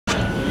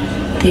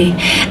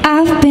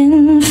I've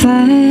been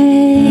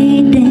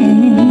fighting,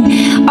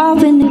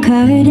 open the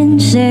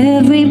curtains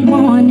every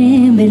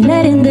morning, been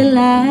letting the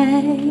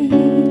light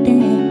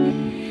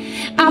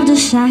in. I've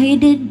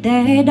decided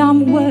that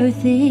I'm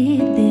worth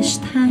it this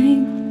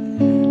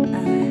time,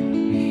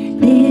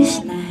 this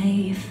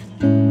life.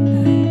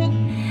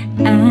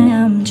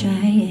 I'm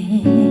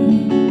trying.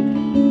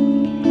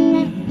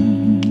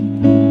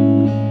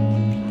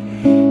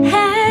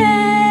 Hey,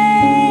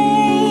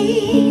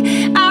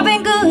 I've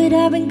been good,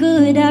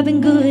 I've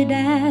been good,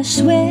 I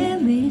swear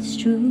it's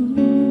true,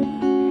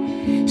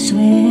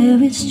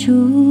 swear it's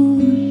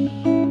true.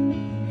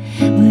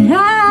 But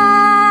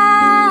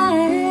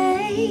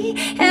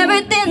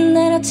everything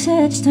that I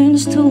touch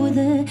turns to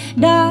the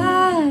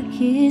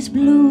darkest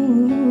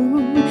blue,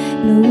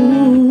 blue.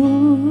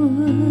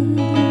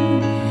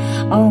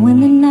 Oh, when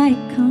the night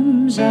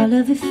comes, all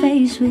of it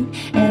fades with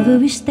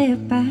every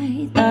step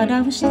I thought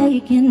I was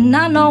taking.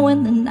 I know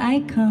when the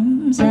night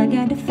comes, I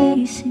gotta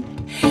face it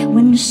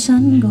when the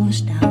sun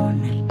goes down.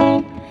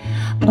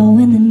 Oh,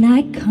 when the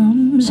night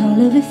comes, all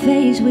of it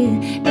fades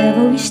with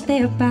every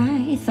step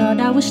I thought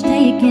I was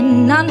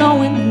taking. I know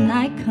when the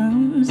night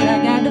comes,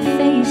 I gotta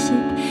face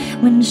it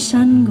when the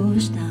sun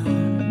goes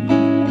down.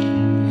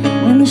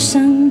 When the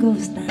sun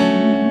goes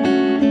down,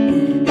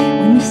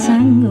 when the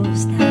sun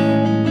goes down,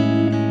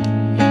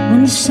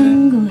 when the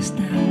sun goes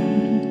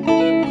down,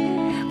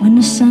 when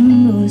the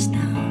sun goes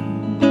down.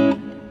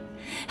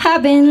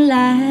 I've been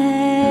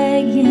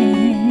lying,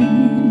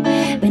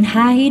 been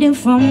hiding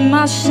from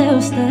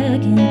myself,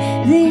 stuck in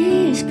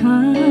this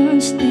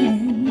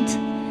constant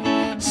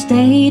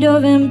state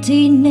of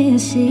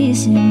emptiness.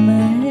 Is in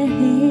my head,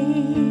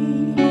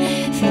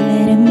 feel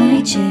it in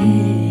my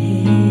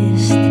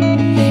chest,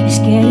 it's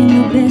getting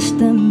the best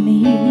of me.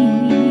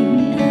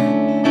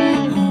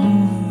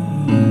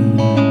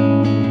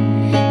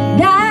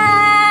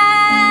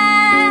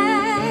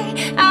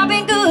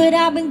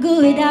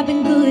 I've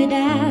been good,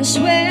 I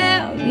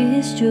swear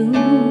it's true,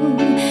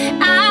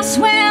 I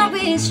swear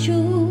it's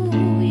true,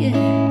 yeah.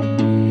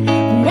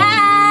 But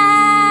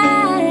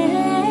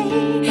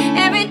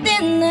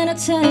everything that I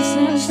touch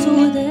turns to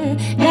the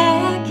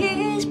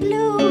darkest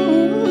blue.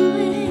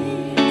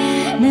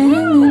 Na,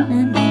 na, na,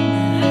 na.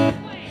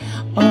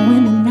 Oh,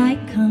 when the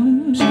night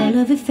comes, all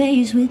of it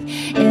fades with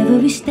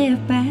every step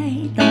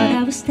I thought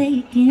I was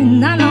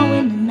taking. I know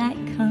when the night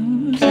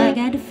comes, I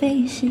gotta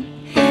face it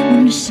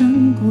when the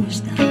sun goes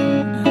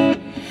down.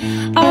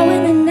 Oh,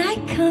 when the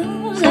night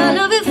comes, all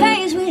of it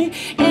fades with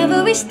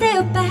every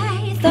step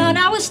I thought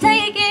I was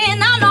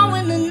taking. I know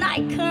when the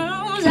night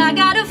comes, I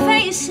gotta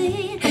face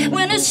it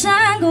when the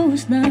sun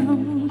goes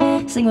down.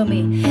 Sing with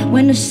me.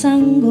 When the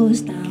sun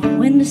goes down,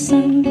 when the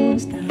sun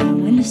goes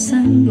down, when the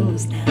sun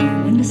goes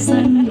down, when the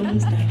sun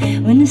goes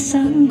down, when the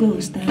sun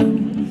goes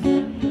down,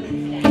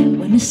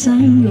 when the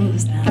sun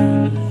goes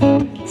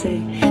down.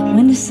 Say,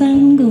 when the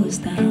sun goes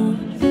down.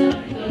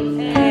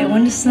 Hey,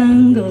 when the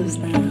sun goes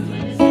down.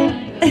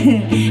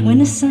 When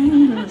the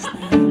sun goes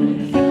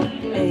down,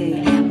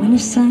 hey, when the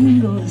sun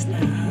goes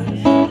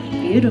down,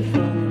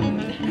 beautiful.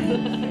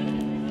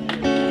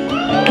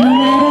 No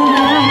matter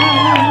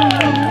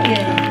how,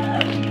 yeah.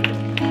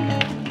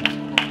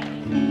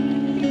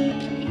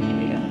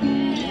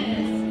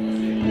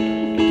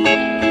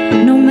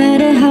 No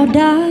matter how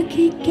dark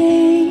it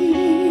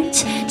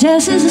gets,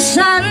 just as the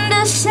sun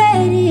does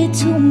set it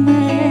to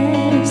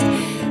mast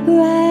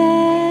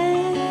right.